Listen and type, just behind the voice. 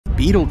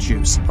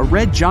Betelgeuse, a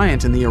red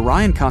giant in the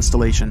Orion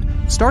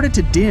constellation, started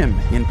to dim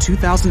in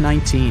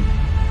 2019.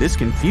 This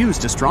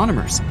confused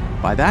astronomers.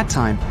 By that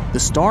time, the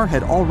star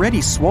had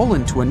already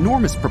swollen to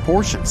enormous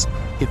proportions.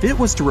 If it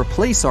was to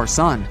replace our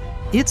Sun,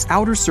 its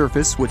outer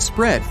surface would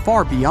spread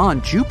far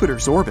beyond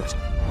Jupiter's orbit.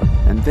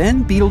 And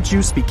then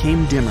Betelgeuse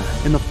became dimmer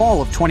in the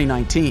fall of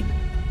 2019.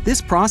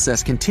 This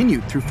process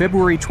continued through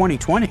February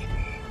 2020.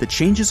 The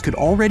changes could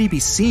already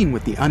be seen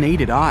with the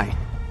unaided eye.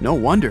 No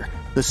wonder,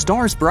 the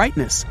star's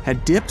brightness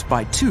had dipped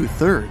by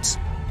 2/3.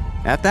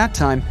 At that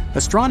time,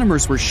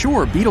 astronomers were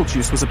sure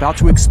Betelgeuse was about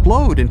to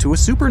explode into a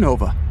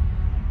supernova.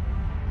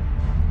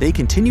 They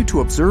continued to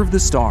observe the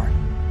star,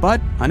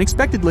 but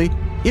unexpectedly,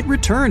 it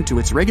returned to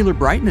its regular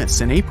brightness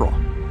in April.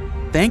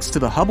 Thanks to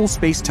the Hubble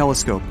Space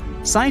Telescope,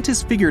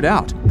 scientists figured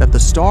out that the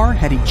star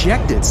had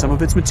ejected some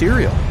of its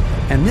material,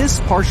 and this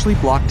partially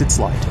blocked its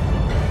light.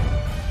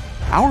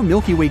 Our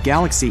Milky Way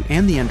galaxy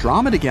and the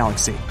Andromeda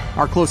galaxy,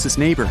 our closest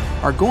neighbor,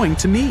 are going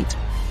to meet.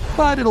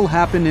 But it'll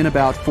happen in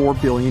about 4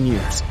 billion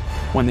years.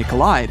 When they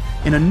collide,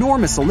 an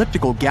enormous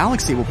elliptical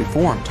galaxy will be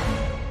formed.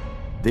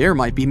 There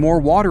might be more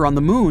water on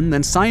the moon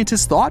than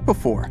scientists thought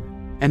before,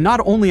 and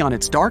not only on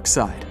its dark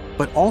side,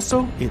 but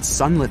also its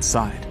sunlit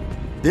side.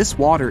 This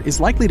water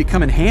is likely to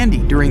come in handy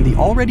during the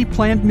already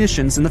planned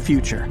missions in the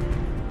future.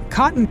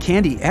 Cotton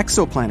candy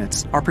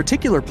exoplanets are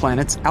particular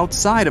planets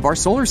outside of our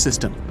solar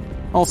system,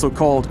 also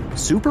called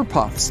super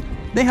puffs.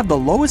 They have the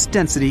lowest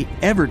density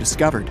ever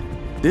discovered.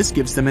 This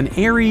gives them an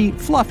airy,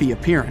 fluffy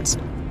appearance.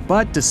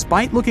 But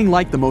despite looking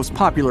like the most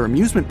popular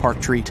amusement park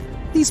treat,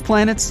 these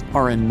planets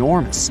are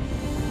enormous.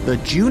 The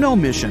Juno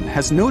mission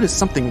has noticed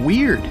something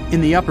weird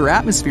in the upper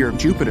atmosphere of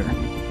Jupiter.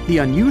 The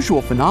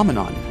unusual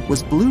phenomenon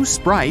was blue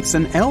sprites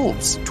and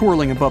elves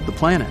twirling above the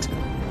planet.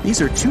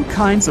 These are two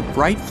kinds of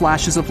bright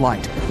flashes of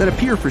light that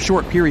appear for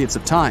short periods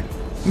of time,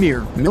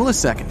 mere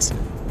milliseconds.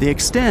 They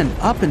extend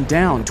up and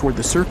down toward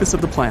the surface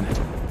of the planet.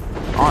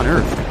 On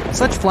Earth,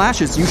 such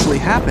flashes usually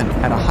happen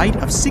at a height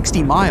of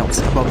 60 miles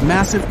above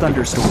massive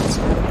thunderstorms.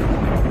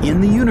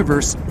 In the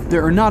universe,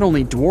 there are not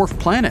only dwarf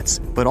planets,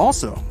 but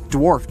also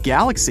dwarf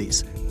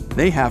galaxies.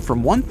 They have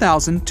from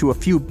 1,000 to a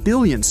few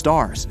billion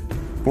stars.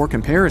 For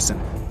comparison,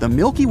 the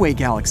Milky Way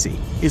galaxy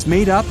is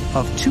made up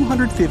of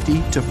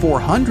 250 to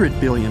 400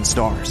 billion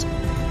stars.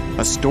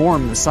 A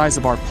storm the size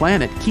of our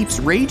planet keeps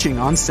raging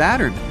on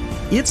Saturn.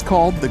 It's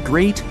called the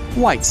Great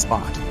White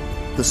Spot.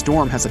 The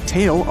storm has a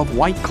tail of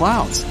white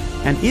clouds,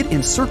 and it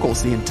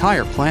encircles the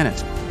entire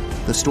planet.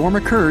 The storm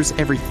occurs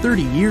every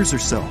 30 years or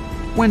so,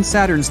 when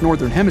Saturn's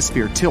northern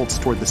hemisphere tilts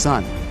toward the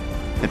sun.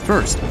 At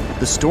first,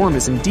 the storm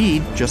is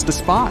indeed just a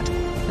spot,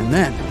 and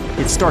then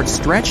it starts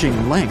stretching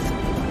in length.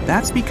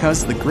 That's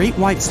because the Great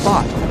White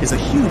Spot is a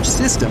huge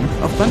system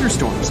of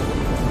thunderstorms.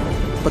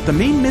 But the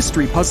main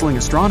mystery puzzling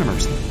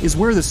astronomers is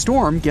where the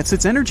storm gets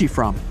its energy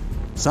from.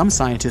 Some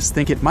scientists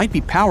think it might be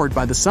powered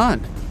by the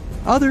sun.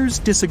 Others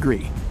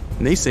disagree.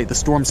 They say the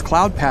storm's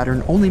cloud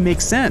pattern only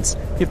makes sense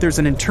if there's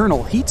an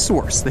internal heat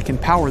source that can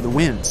power the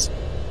winds.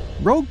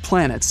 Rogue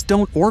planets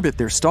don't orbit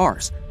their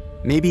stars,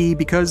 maybe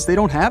because they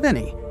don't have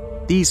any.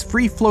 These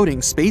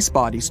free-floating space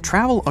bodies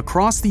travel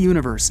across the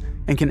universe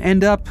and can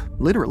end up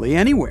literally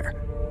anywhere.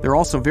 They're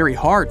also very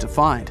hard to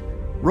find.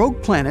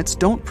 Rogue planets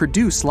don't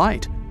produce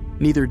light.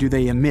 Neither do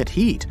they emit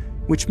heat,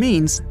 which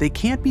means they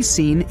can't be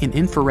seen in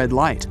infrared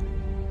light.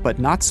 But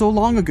not so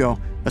long ago,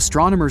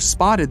 astronomers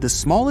spotted the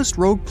smallest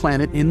rogue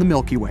planet in the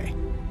Milky Way.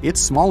 It's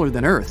smaller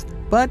than Earth,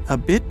 but a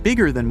bit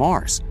bigger than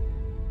Mars.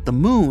 The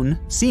Moon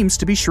seems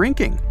to be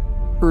shrinking.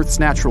 Earth's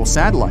natural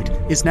satellite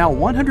is now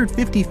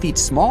 150 feet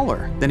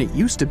smaller than it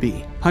used to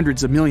be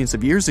hundreds of millions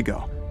of years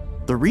ago.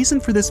 The reason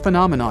for this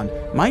phenomenon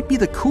might be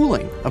the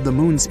cooling of the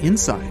Moon's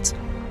insides.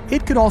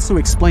 It could also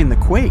explain the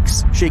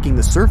quakes shaking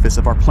the surface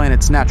of our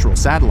planet's natural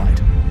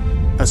satellite.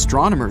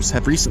 Astronomers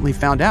have recently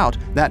found out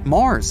that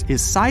Mars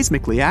is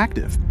seismically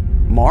active.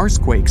 Mars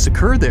quakes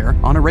occur there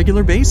on a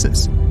regular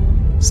basis.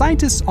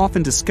 Scientists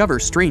often discover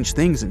strange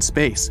things in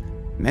space.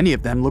 Many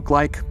of them look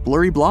like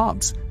blurry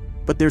blobs.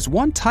 But there's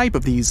one type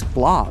of these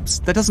blobs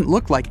that doesn't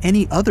look like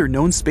any other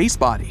known space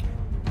body.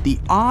 The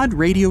odd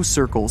radio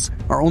circles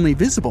are only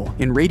visible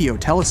in radio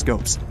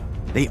telescopes.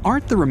 They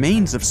aren't the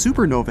remains of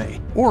supernovae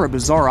or a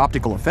bizarre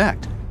optical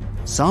effect.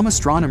 Some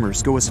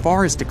astronomers go as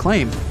far as to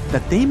claim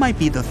that they might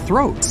be the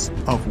throats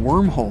of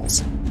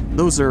wormholes.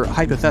 Those are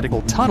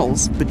hypothetical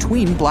tunnels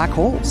between black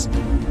holes.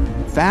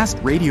 Fast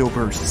radio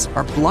bursts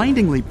are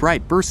blindingly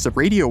bright bursts of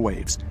radio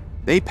waves.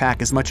 They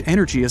pack as much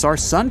energy as our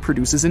sun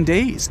produces in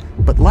days,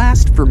 but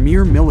last for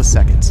mere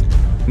milliseconds.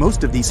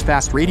 Most of these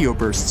fast radio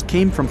bursts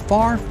came from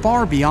far,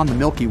 far beyond the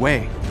Milky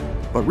Way.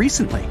 But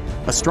recently,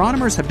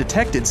 astronomers have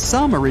detected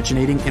some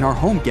originating in our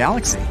home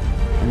galaxy,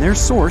 and their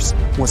source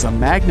was a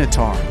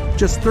magnetar,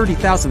 just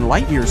 30,000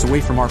 light-years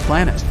away from our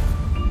planet.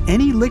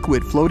 Any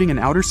liquid floating in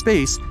outer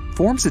space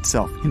forms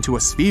itself into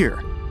a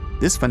sphere.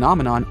 This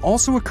phenomenon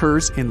also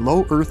occurs in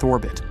low Earth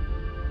orbit.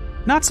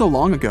 Not so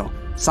long ago,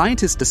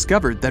 scientists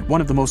discovered that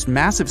one of the most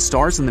massive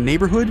stars in the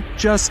neighborhood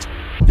just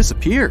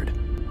disappeared.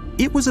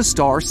 It was a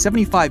star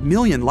 75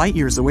 million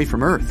light-years away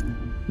from Earth.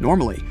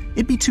 Normally,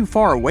 it'd be too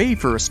far away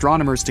for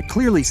astronomers to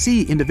clearly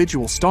see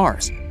individual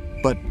stars,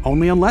 but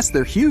only unless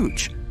they're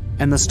huge.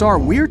 And the star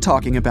we're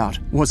talking about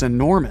was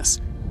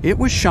enormous. It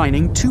was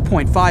shining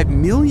 2.5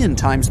 million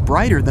times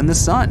brighter than the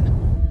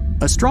Sun.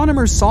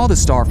 Astronomers saw the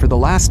star for the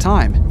last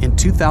time in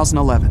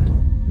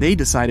 2011. They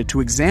decided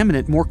to examine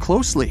it more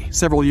closely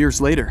several years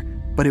later,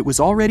 but it was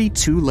already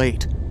too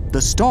late.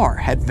 The star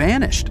had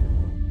vanished.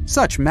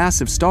 Such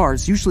massive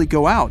stars usually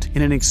go out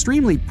in an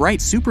extremely bright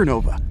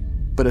supernova,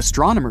 but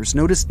astronomers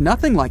noticed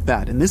nothing like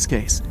that in this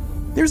case.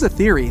 There's a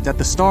theory that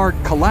the star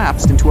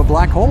collapsed into a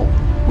black hole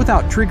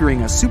without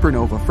triggering a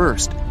supernova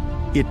first.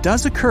 It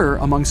does occur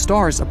among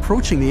stars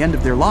approaching the end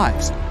of their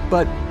lives,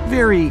 but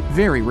very,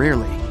 very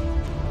rarely.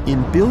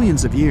 In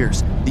billions of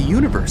years, the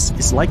universe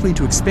is likely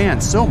to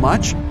expand so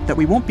much that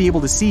we won't be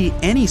able to see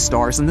any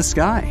stars in the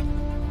sky.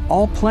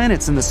 All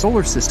planets in the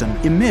solar system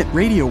emit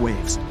radio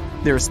waves.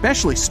 They're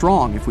especially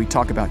strong if we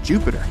talk about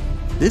Jupiter.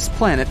 This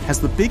planet has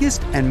the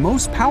biggest and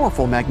most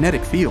powerful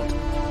magnetic field.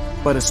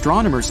 But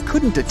astronomers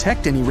couldn't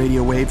detect any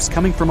radio waves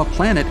coming from a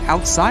planet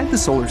outside the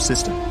solar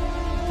system.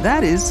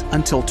 That is,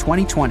 until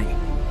 2020.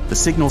 The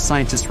signal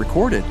scientists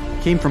recorded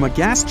came from a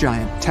gas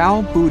giant,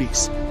 Tau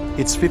Bootes.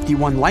 It's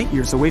 51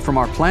 light-years away from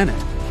our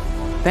planet.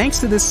 Thanks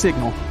to this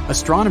signal,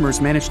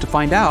 astronomers managed to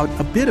find out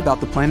a bit about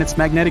the planet's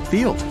magnetic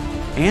field.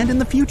 And in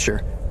the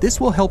future,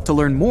 this will help to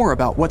learn more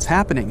about what's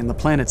happening in the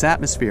planet's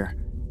atmosphere.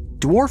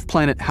 Dwarf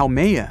planet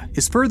Haumea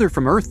is further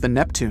from Earth than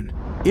Neptune.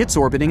 It's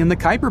orbiting in the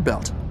Kuiper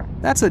Belt.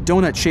 That's a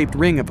donut-shaped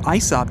ring of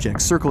ice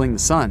objects circling the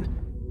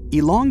Sun.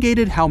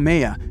 Elongated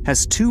Haumea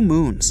has 2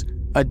 moons.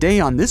 A day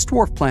on this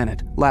dwarf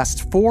planet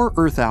lasts 4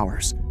 Earth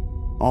hours.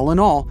 All in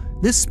all,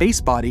 this space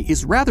body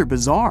is rather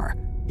bizarre.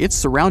 It's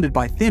surrounded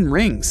by thin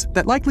rings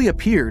that likely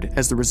appeared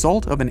as the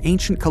result of an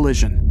ancient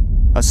collision.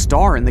 A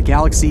star in the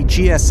galaxy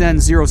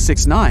GSN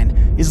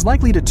 069 is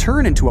likely to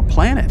turn into a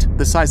planet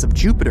the size of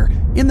Jupiter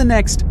in the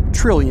next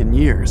trillion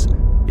years.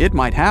 It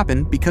might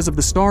happen because of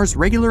the star's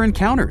regular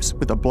encounters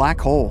with a black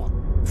hole.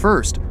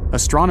 First,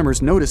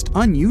 astronomers noticed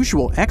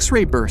unusual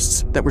X-ray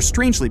bursts that were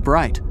strangely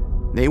bright.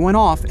 They went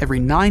off every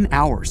 9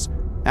 hours.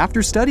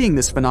 After studying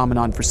this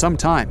phenomenon for some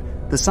time,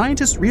 the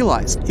scientists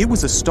realized it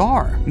was a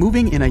star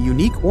moving in a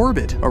unique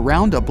orbit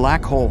around a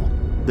black hole.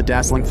 The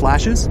dazzling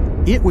flashes?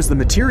 It was the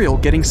material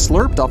getting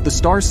slurped off the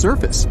star's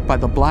surface by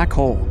the black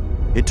hole.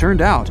 It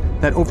turned out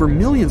that over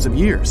millions of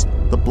years,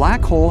 the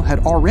black hole had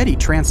already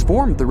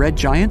transformed the red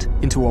giant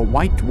into a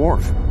white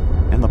dwarf.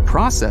 And the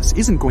process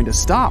isn't going to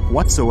stop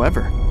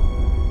whatsoever.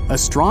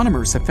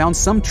 Astronomers have found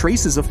some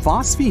traces of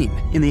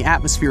phosphine in the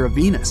atmosphere of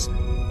Venus.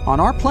 On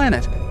our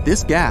planet,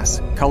 this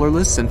gas,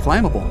 colorless and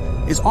flammable,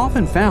 is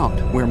often found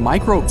where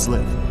microbes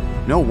live.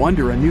 No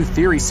wonder a new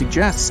theory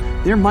suggests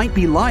there might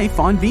be life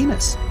on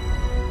Venus.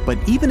 But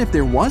even if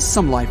there was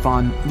some life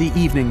on the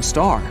evening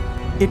star,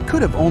 it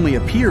could have only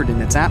appeared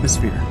in its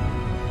atmosphere.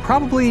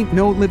 Probably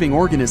no living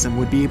organism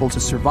would be able to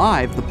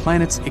survive the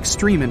planet's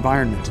extreme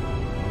environment.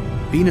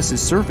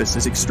 Venus's surface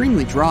is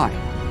extremely dry.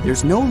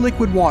 There's no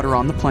liquid water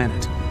on the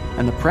planet,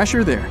 and the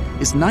pressure there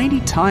is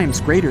 90 times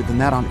greater than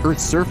that on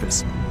Earth's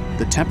surface.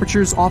 The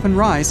temperatures often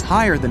rise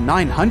higher than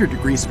 900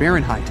 degrees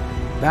Fahrenheit.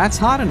 That's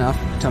hot enough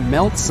to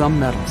melt some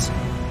metals.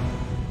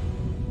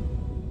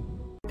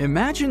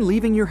 Imagine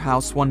leaving your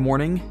house one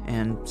morning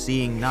and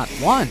seeing not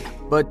 1,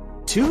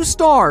 but 2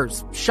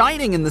 stars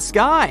shining in the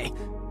sky.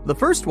 The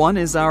first one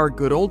is our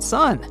good old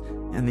Sun,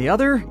 and the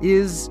other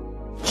is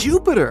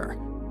Jupiter.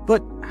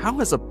 But how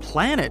has a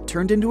planet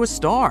turned into a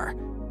star?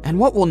 And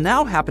what will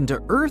now happen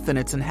to Earth and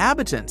its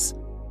inhabitants?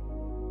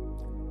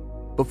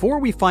 Before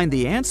we find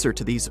the answer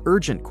to these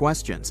urgent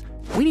questions,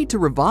 we need to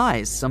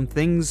revise some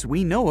things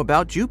we know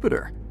about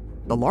Jupiter.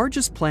 The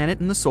largest planet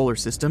in the solar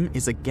system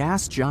is a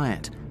gas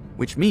giant,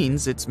 which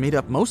means it's made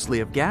up mostly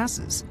of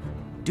gases.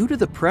 Due to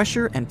the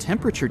pressure and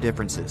temperature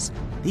differences,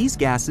 these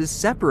gases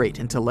separate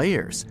into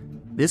layers.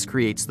 This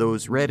creates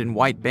those red and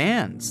white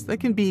bands that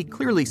can be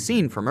clearly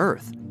seen from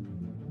Earth.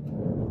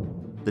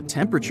 The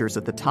temperatures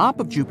at the top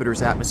of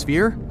Jupiter's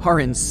atmosphere are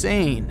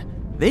insane.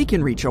 They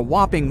can reach a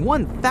whopping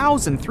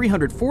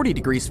 1,340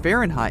 degrees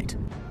Fahrenheit.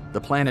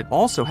 The planet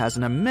also has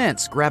an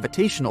immense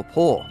gravitational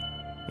pull.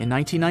 In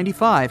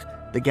 1995,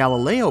 the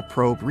Galileo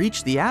probe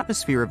reached the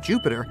atmosphere of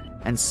Jupiter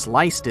and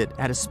sliced it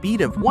at a speed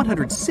of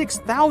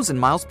 106,000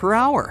 miles per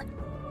hour.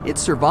 It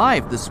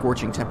survived the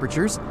scorching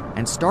temperatures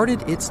and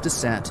started its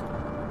descent.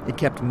 It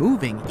kept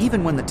moving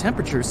even when the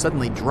temperatures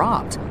suddenly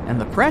dropped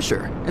and the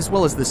pressure, as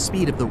well as the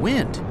speed of the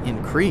wind,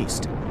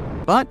 increased.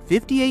 But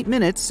 58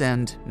 minutes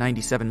and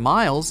 97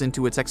 miles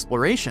into its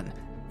exploration,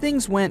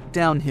 things went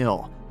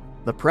downhill.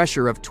 The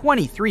pressure of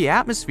 23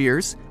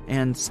 atmospheres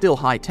and still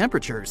high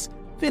temperatures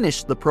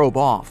finished the probe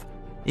off.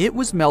 It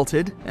was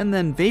melted and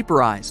then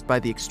vaporized by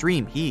the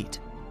extreme heat.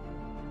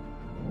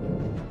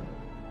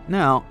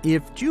 Now,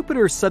 if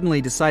Jupiter suddenly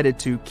decided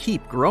to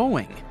keep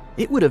growing,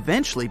 it would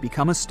eventually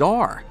become a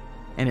star,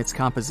 and its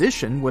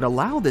composition would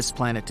allow this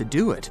planet to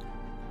do it.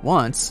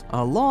 Once,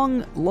 a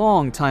long,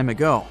 long time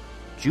ago,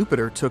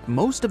 Jupiter took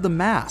most of the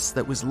mass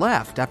that was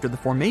left after the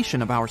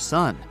formation of our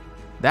Sun.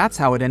 That's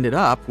how it ended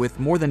up with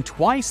more than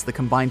twice the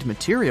combined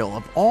material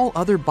of all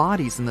other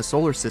bodies in the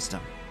solar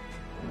system.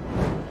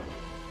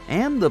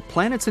 And the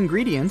planet's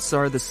ingredients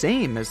are the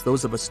same as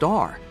those of a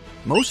star,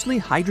 mostly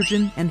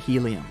hydrogen and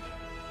helium.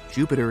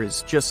 Jupiter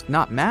is just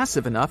not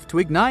massive enough to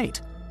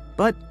ignite.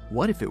 But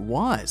what if it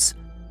was?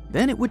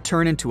 Then it would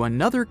turn into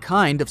another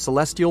kind of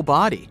celestial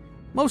body,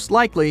 most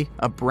likely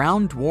a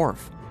brown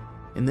dwarf.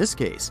 In this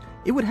case,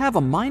 it would have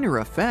a minor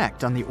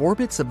effect on the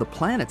orbits of the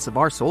planets of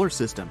our solar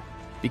system,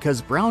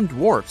 because brown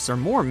dwarfs are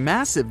more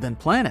massive than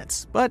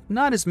planets, but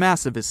not as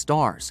massive as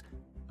stars.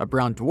 A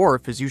brown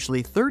dwarf is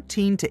usually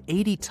 13 to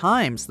 80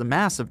 times the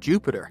mass of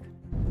Jupiter.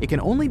 It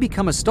can only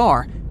become a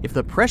star if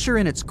the pressure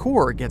in its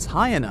core gets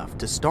high enough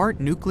to start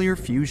nuclear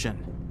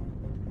fusion.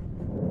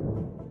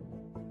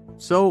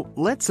 So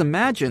let's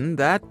imagine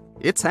that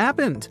it's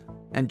happened,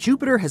 and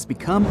Jupiter has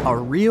become a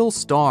real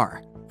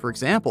star. For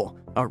example,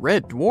 a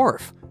red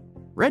dwarf.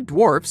 Red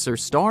dwarfs are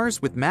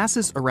stars with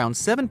masses around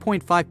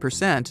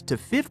 7.5% to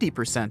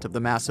 50% of the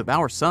mass of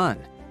our Sun.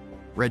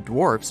 Red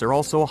dwarfs are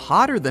also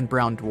hotter than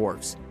brown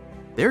dwarfs.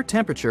 Their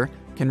temperature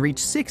can reach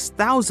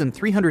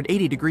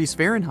 6,380 degrees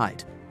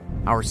Fahrenheit.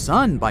 Our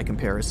Sun, by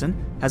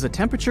comparison, has a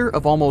temperature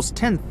of almost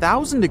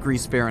 10,000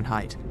 degrees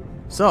Fahrenheit.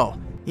 So,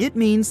 it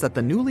means that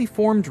the newly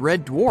formed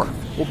red dwarf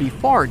will be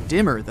far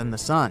dimmer than the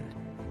Sun.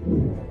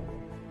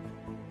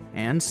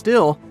 And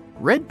still,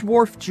 red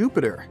dwarf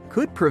Jupiter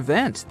could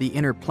prevent the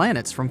inner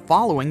planets from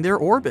following their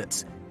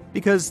orbits,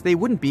 because they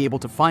wouldn't be able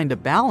to find a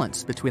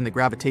balance between the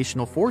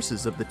gravitational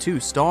forces of the two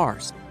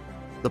stars.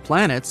 The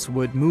planets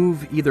would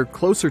move either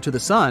closer to the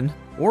Sun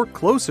or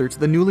closer to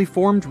the newly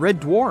formed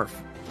red dwarf.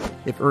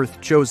 If Earth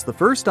chose the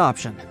first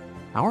option,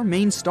 our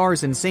main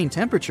star's insane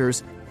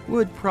temperatures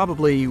would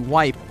probably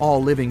wipe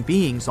all living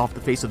beings off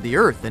the face of the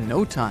Earth in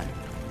no time.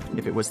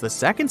 If it was the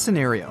second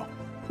scenario,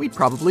 we'd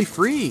probably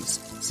freeze,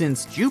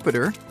 since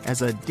Jupiter,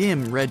 as a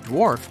dim red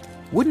dwarf,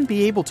 wouldn't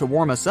be able to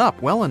warm us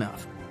up well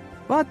enough.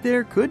 But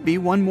there could be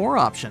one more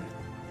option.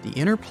 The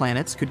inner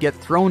planets could get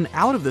thrown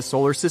out of the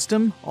solar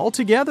system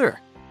altogether.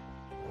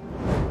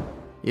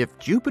 If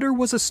Jupiter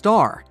was a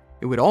star,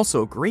 it would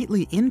also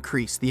greatly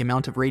increase the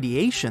amount of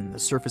radiation the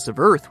surface of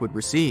Earth would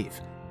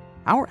receive.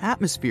 Our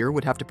atmosphere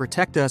would have to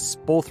protect us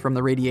both from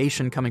the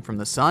radiation coming from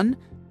the Sun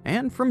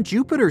and from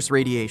Jupiter's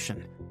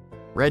radiation.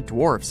 Red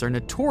dwarfs are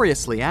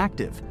notoriously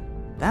active.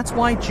 That's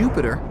why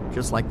Jupiter,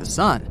 just like the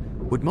Sun,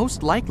 would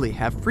most likely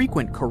have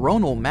frequent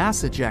coronal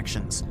mass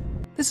ejections.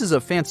 This is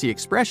a fancy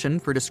expression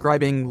for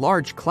describing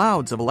large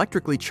clouds of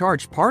electrically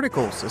charged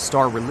particles a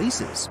star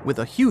releases with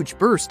a huge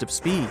burst of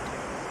speed.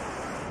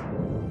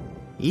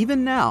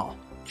 Even now,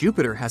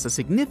 Jupiter has a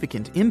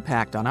significant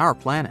impact on our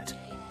planet.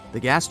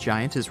 The gas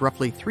giant is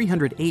roughly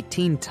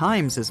 318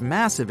 times as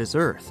massive as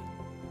Earth.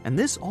 And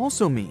this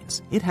also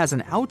means it has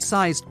an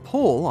outsized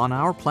pull on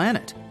our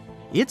planet.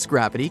 Its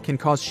gravity can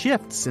cause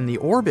shifts in the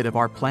orbit of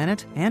our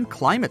planet and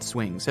climate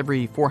swings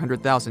every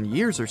 400,000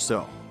 years or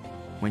so.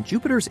 When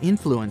Jupiter's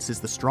influence is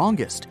the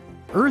strongest,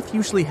 Earth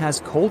usually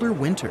has colder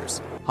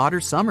winters,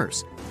 hotter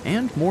summers,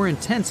 and more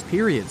intense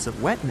periods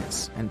of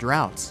wetness and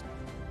droughts.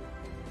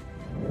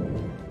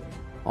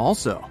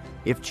 Also,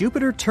 if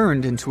Jupiter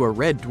turned into a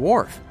red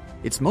dwarf,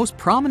 its most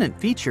prominent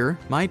feature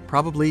might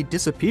probably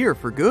disappear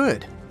for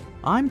good.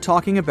 I'm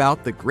talking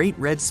about the Great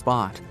Red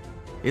Spot.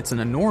 It's an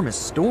enormous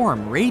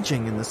storm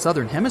raging in the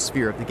southern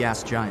hemisphere of the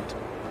gas giant.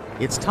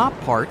 Its top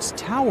parts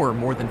tower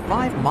more than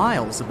 5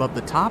 miles above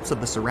the tops of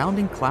the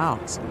surrounding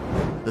clouds.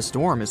 The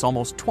storm is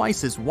almost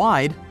twice as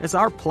wide as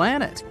our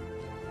planet.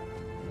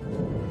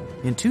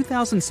 In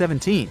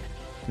 2017,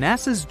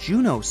 NASA's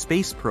Juno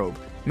space probe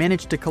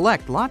managed to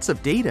collect lots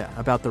of data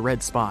about the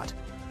red spot,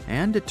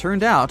 and it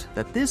turned out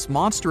that this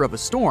monster of a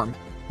storm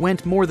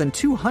went more than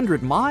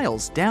 200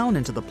 miles down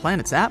into the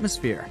planet's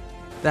atmosphere.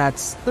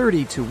 That's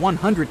 30 to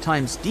 100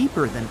 times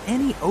deeper than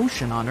any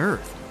ocean on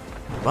Earth.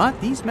 But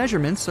these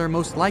measurements are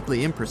most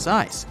likely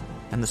imprecise,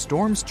 and the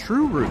storm's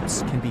true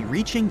roots can be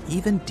reaching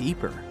even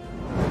deeper.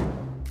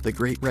 The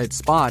Great Red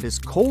Spot is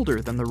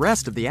colder than the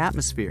rest of the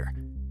atmosphere,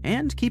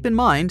 and keep in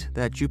mind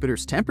that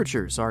Jupiter's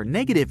temperatures are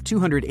negative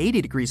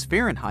 280 degrees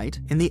Fahrenheit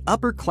in the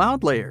upper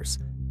cloud layers.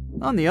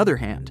 On the other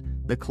hand,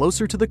 the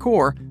closer to the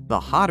core, the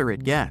hotter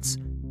it gets.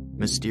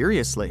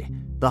 Mysteriously,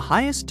 the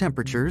highest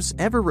temperatures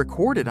ever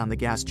recorded on the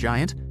gas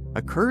giant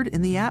occurred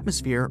in the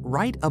atmosphere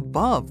right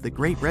above the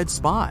Great Red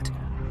Spot.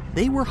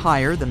 They were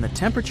higher than the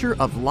temperature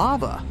of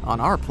lava on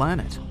our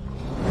planet.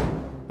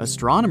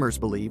 Astronomers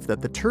believe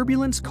that the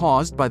turbulence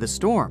caused by the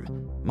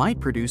storm might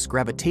produce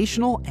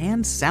gravitational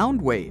and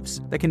sound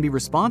waves that can be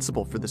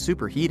responsible for the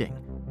superheating.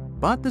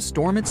 But the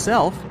storm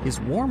itself is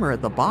warmer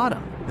at the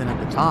bottom than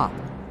at the top.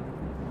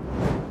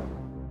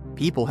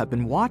 People have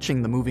been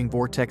watching the moving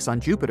vortex on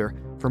Jupiter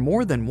for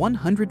more than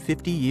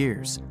 150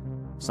 years.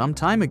 Some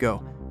time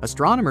ago,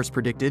 astronomers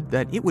predicted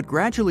that it would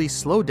gradually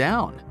slow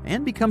down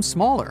and become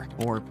smaller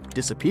or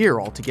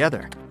disappear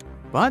altogether.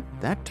 But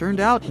that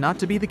turned out not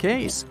to be the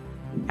case.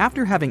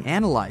 After having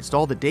analyzed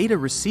all the data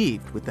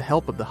received with the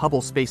help of the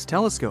Hubble Space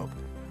Telescope,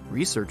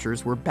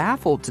 researchers were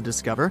baffled to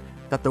discover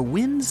that the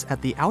winds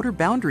at the outer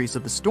boundaries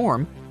of the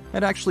storm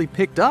had actually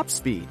picked up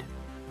speed.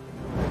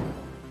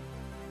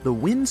 The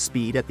wind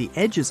speed at the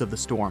edges of the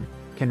storm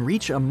can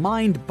reach a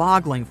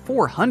mind-boggling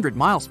 400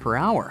 miles per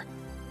hour.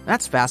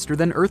 That's faster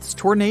than Earth's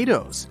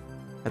tornadoes.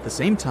 At the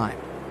same time,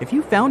 if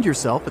you found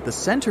yourself at the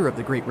center of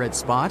the Great Red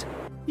Spot,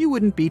 you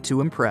wouldn't be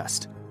too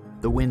impressed.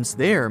 The winds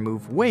there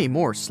move way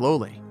more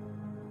slowly.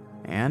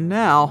 And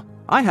now,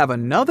 I have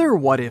another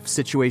what-if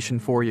situation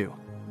for you.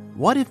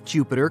 What if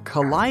Jupiter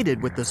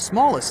collided with the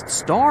smallest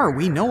star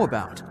we know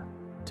about?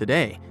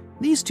 Today,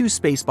 these two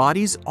space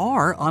bodies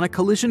are on a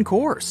collision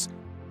course.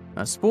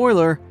 A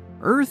spoiler,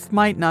 Earth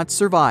might not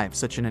survive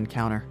such an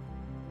encounter.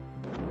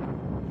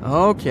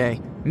 Okay,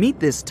 meet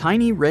this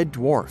tiny red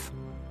dwarf.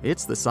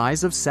 It's the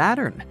size of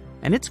Saturn,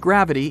 and its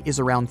gravity is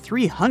around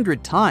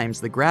 300 times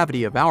the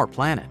gravity of our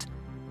planet.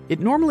 It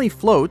normally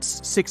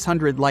floats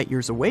 600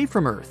 light-years away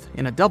from Earth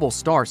in a double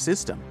star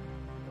system.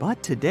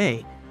 But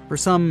today, for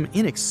some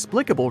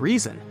inexplicable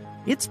reason,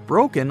 it's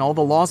broken all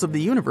the laws of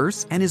the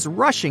universe and is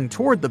rushing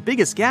toward the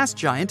biggest gas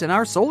giant in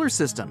our solar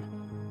system.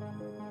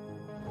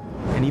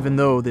 And even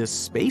though this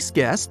space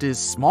guest is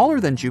smaller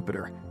than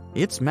Jupiter,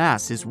 its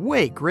mass is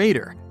way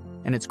greater,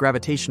 and its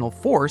gravitational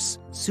force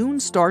soon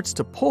starts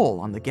to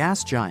pull on the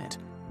gas giant.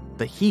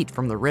 The heat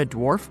from the red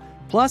dwarf,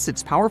 plus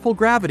its powerful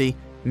gravity,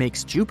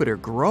 makes Jupiter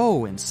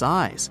grow in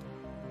size.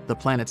 The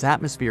planet's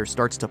atmosphere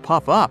starts to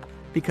puff up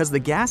because the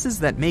gases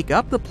that make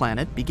up the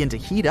planet begin to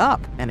heat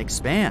up and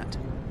expand.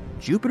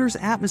 Jupiter's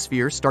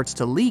atmosphere starts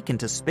to leak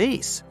into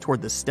space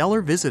toward the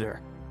stellar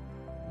visitor.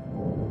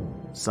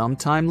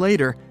 Sometime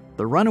later,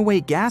 the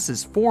runaway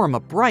gases form a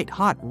bright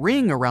hot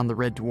ring around the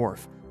red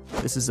dwarf.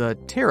 This is a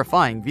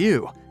terrifying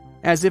view,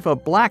 as if a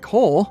black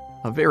hole,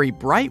 a very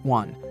bright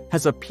one,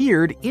 has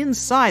appeared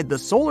inside the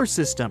solar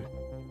system.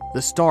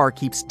 The star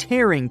keeps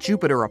tearing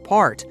Jupiter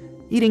apart,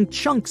 eating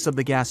chunks of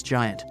the gas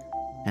giant,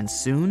 and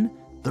soon,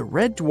 the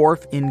red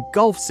dwarf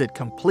engulfs it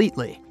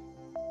completely.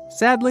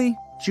 Sadly,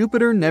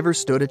 Jupiter never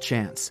stood a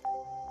chance.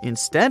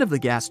 Instead of the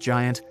gas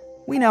giant,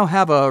 we now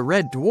have a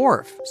red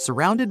dwarf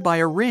surrounded by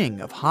a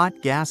ring of hot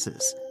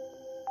gases.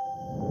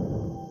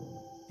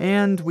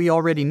 And we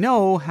already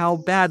know how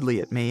badly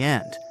it may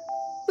end.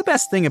 The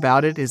best thing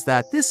about it is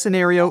that this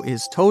scenario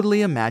is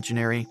totally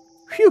imaginary.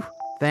 Phew,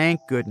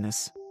 thank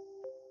goodness.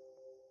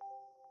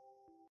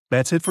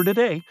 That's it for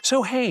today.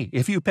 So hey,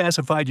 if you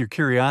pacified your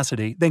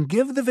curiosity, then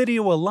give the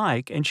video a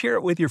like and share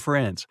it with your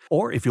friends.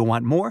 Or if you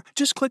want more,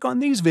 just click on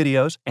these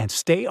videos and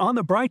stay on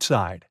the bright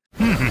side.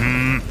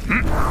 I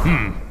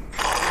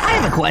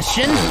have a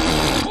question.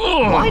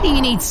 Why do you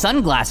need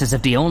sunglasses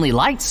if the only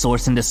light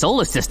source in the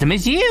solar system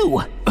is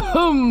you?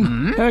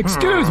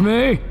 Excuse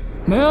me.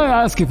 May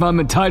I ask if I'm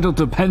entitled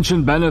to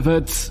pension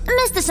benefits?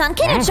 Mr. Sun,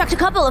 can you chuck a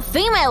couple of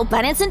female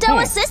planets into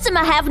our system?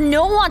 I have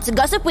no one to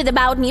gossip with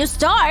about new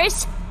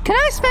stars. Can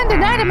I spend the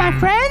night at my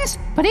friend's?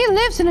 But he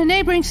lives in a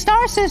neighboring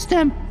star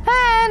system,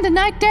 and the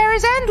night there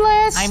is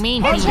endless. I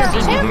mean, it's he's just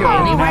just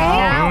temporary,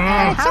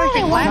 right? It's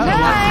only one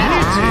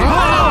night.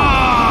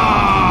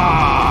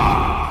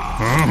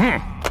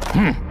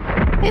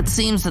 It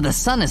seems that the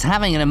sun is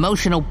having an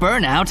emotional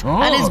burnout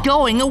and is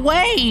going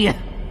away.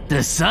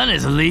 The sun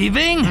is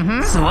leaving,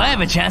 so I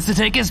have a chance to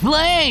take his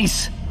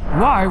place.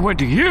 Why would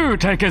you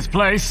take his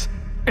place?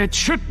 It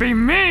should be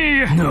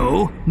me!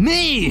 No,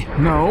 me!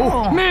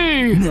 No,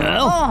 me!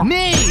 No,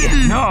 me!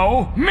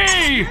 No,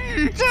 me!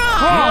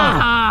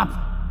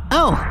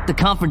 Oh, the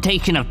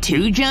confrontation of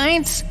two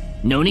giants?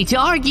 No need to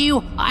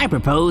argue. I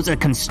propose a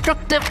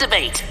constructive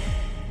debate.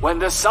 When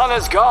the sun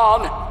is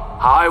gone,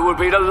 I will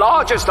be the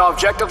largest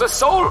object of the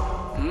solar...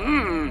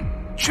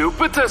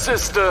 Jupiter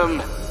system.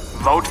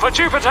 Vote for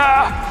Jupiter!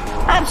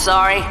 I'm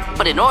sorry,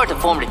 but in order to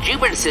form the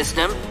Jupiter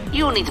system,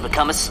 you will need to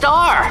become a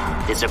star.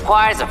 This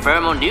requires a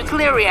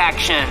thermonuclear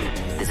reaction.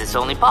 This is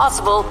only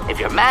possible if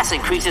your mass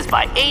increases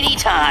by 80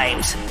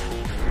 times.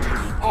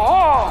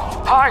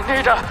 Oh, I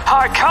need a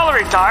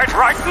high-calorie diet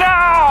right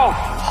now!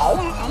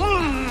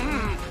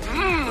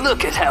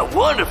 Look at how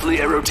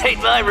wonderfully I rotate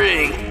my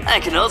ring. I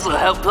can also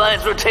help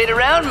planets rotate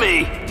around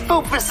me.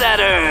 Vote for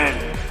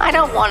Saturn! I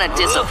don't want to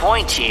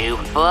disappoint you,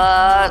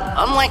 but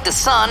unlike the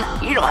sun,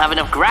 you don't have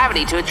enough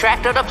gravity to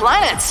attract other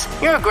planets.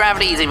 Your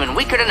gravity is even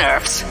weaker than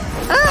Earth's.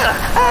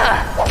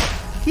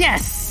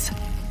 Yes!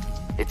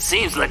 It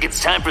seems like it's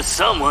time for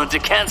someone to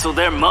cancel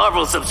their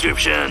Marvel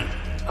subscription.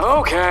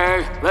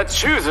 Okay, let's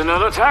choose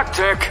another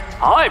tactic.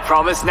 I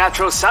promise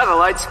natural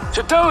satellites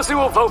to those who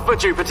will vote for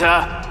Jupiter.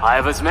 I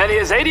have as many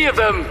as 80 of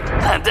them.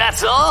 And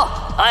that's all?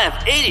 I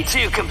have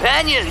 82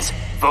 companions.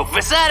 Vote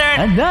for Saturn!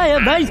 And I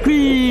have ice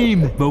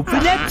cream! Vote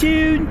for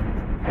Neptune!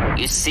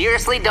 You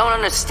seriously don't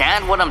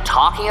understand what I'm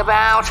talking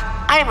about?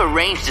 I have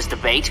arranged this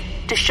debate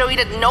to show you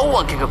that no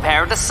one can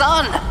compare with the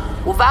sun.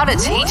 Without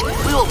its heat,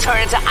 we will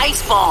turn into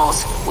ice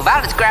balls.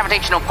 Without its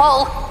gravitational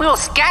pull, we will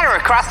scatter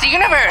across the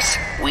universe.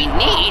 We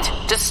need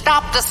to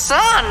stop the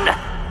sun.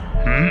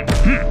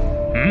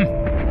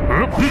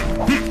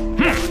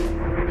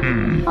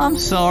 I'm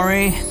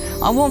sorry.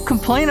 I won't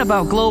complain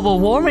about global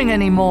warming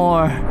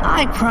anymore.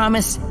 I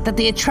promise that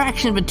the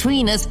attraction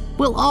between us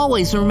will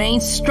always remain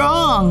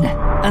strong.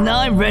 And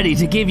I'm ready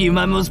to give you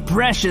my most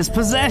precious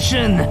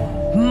possession,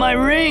 my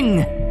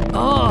ring.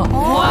 Oh,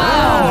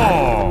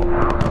 wow!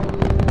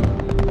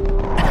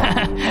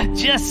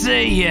 Just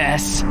say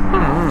yes.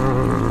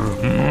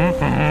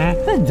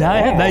 And I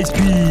have ice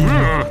cream.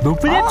 Vote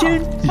for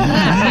Neptune.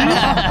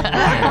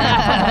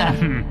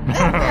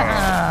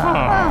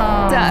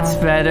 That's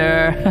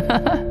better.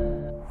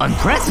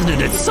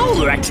 Unprecedented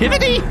solar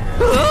activity?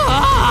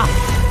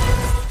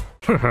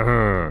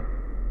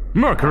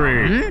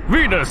 Mercury,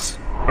 Venus,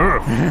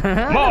 Earth,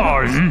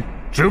 Mars,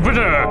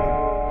 Jupiter.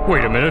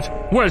 Wait a minute,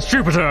 where's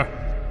Jupiter?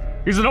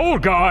 He's an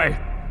old guy.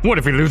 What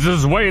if he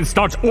loses his way and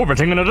starts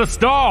orbiting another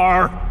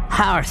star?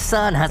 Our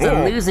sun has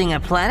a losing a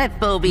planet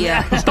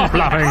phobia. Stop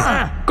laughing.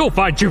 Go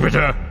find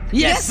Jupiter.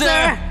 Yes,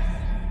 sir.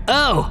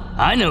 Oh,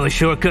 I know a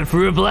shortcut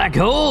for a black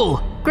hole.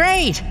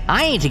 Great.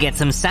 I need to get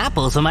some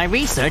samples for my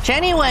research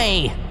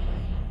anyway.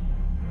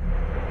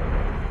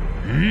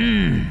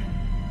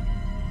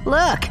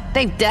 Look,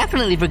 they've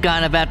definitely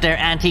forgotten about their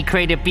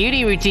anti-crater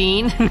beauty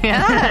routine.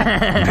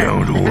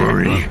 Don't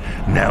worry.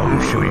 Now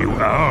we'll show you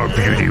our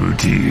beauty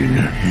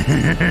routine.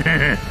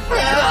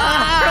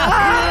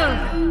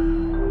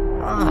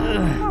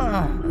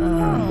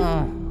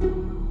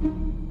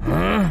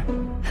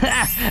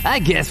 I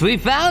guess we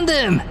found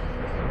him.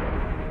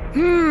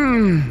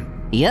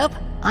 Yep,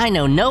 I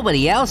know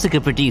nobody else who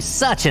could produce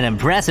such an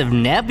impressive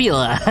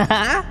nebula.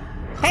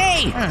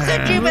 Hey,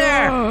 Sir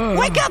Jupiter!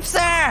 Wake up,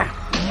 sir!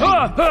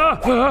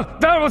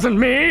 That wasn't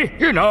me.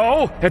 You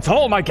know, it's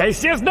all my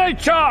gaseous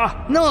nature.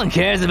 No one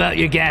cares about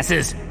your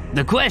gases.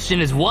 The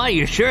question is why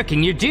you're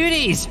shirking your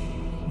duties.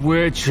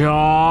 Which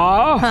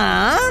are?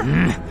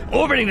 Huh?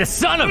 Orbiting the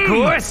sun, of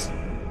course.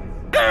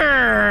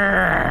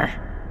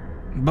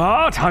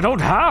 But I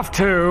don't have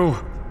to.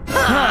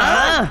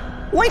 Huh?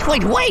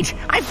 Wait!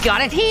 I've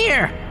got it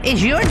here!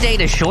 Is your day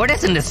the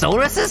shortest in the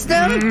solar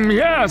system?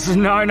 Yes,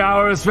 9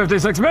 hours,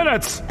 56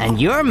 minutes. And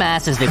your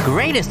mass is the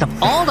greatest of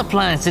all the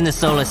planets in the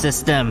solar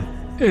system.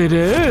 It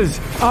is.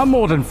 I'm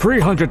more than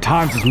 300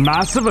 times as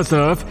massive as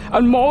Earth,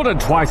 and more than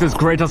twice as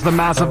great as the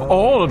mass of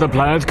all of the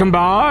planets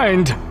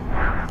combined.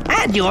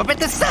 And you orbit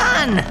the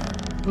sun!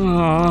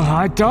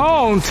 I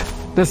don't.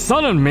 The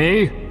sun and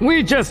me,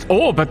 we just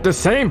orbit the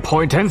same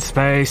point in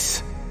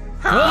space.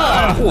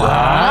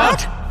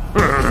 What?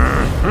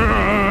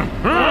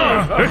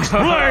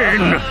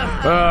 Explain!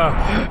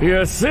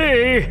 You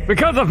see,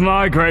 because of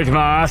my great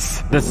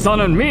mass, the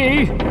sun and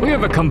me, we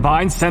have a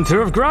combined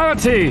center of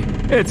gravity.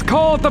 It's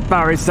called the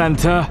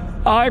barycenter.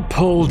 I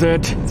pulled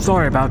it,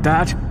 sorry about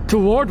that,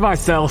 toward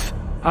myself.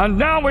 And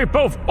now we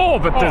both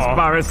orbit this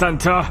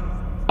barycenter.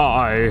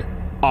 I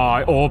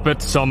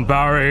orbit some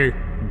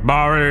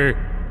whatever.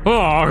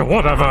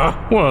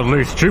 Well, at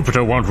least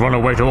Jupiter won't run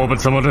away to orbit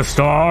some other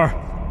star.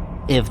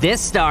 If this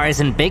star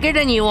isn't bigger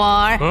than you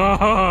are...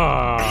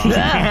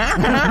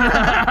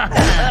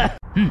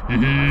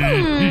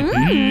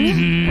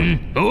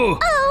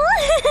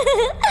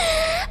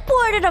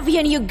 Portrait of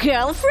your new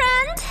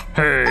girlfriend?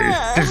 Hey,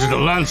 this is the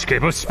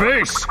landscape of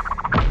space.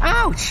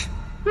 Ouch!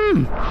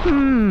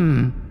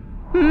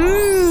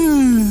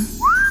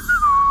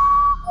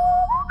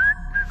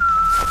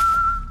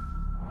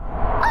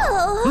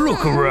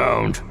 Look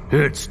around.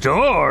 It's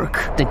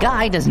dark. The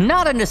guy does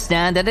not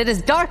understand that it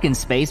is dark in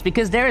space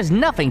because there is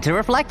nothing to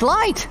reflect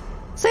light.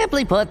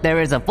 Simply put,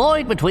 there is a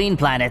void between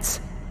planets.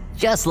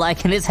 Just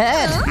like in his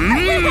head.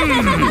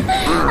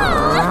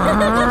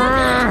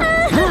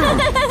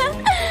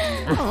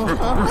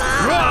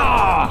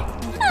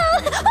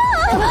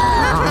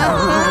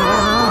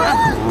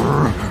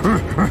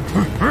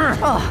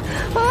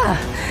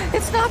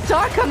 It's not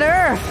dark on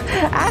Earth.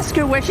 Ask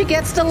her where she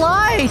gets the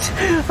light.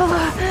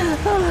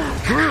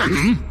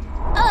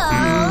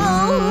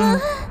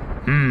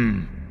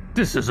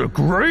 This is a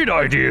great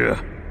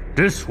idea.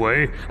 This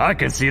way, I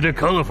can see the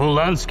colorful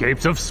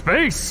landscapes of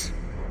space.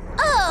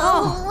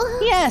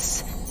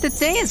 Yes, the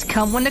day has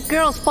come when the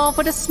girls fall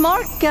for the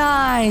smart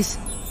guys.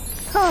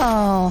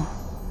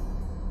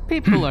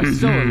 People are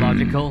so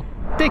illogical.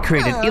 They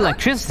created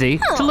electricity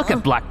to look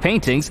at black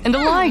paintings in the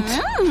light.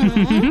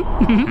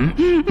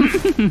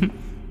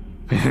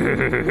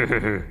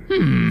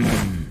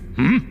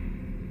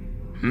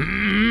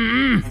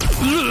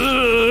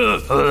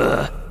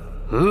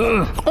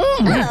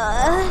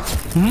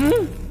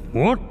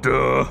 What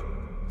the?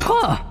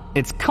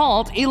 It's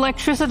called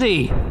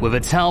electricity. With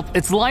its help,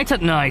 it's light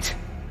at night.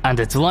 And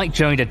it's light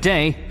during the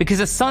day because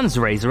the sun's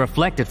rays are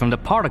reflected from the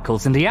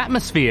particles in the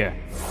atmosphere.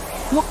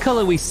 What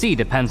color we see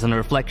depends on the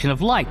reflection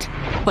of light,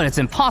 but it's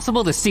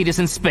impossible to see this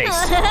in space.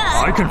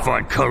 I can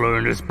find color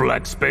in this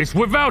black space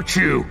without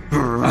you.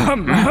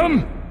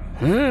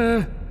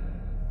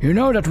 You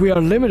know that we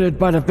are limited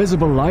by the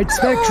visible light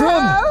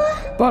spectrum,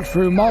 but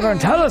through modern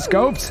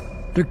telescopes,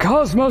 the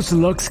cosmos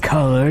looks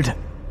colored.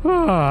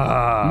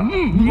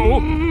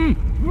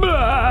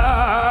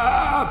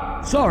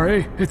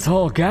 Sorry, it's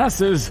all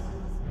gases.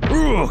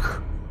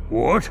 Ugh.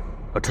 What?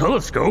 A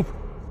telescope?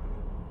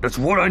 That's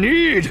what I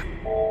need.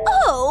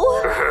 Oh!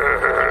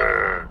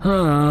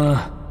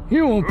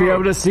 You won't be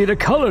able to see the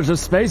colors of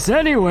space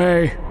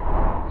anyway.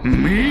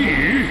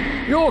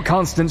 Me? Your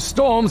constant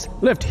storms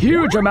lift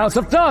huge amounts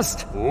of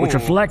dust, which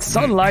reflects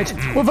sunlight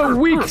with a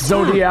weak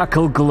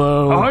zodiacal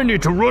glow. I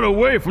need to run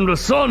away from the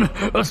sun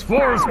as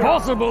far as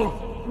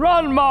possible.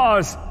 Run,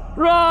 Mars!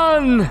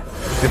 Run!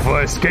 If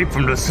I escape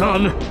from the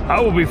sun, I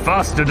will be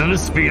faster than the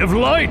speed of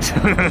light.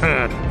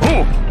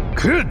 Oh,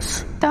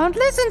 kids! Don't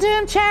listen to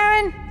him,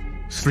 Charon.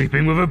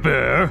 Sleeping with a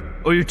bear?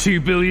 Are you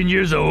 2 billion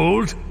years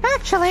old?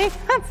 Actually,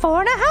 I'm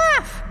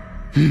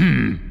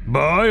 4.5.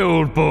 Bye,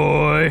 old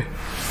boy.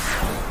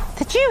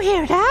 Did you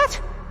hear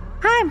that?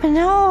 I'm an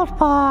old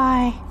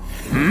boy.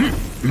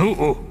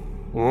 Oh,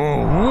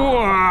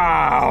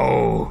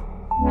 wow!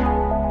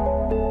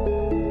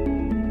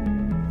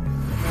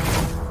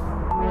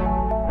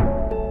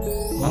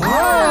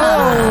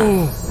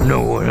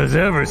 No one has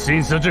ever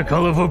seen such a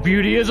colorful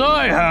beauty as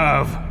I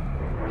have.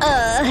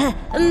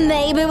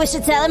 Maybe we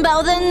should tell him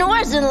about the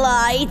Northern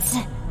Lights.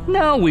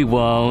 No, we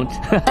won't.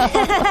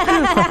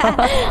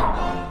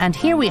 And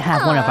here we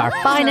have one of our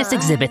finest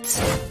exhibits.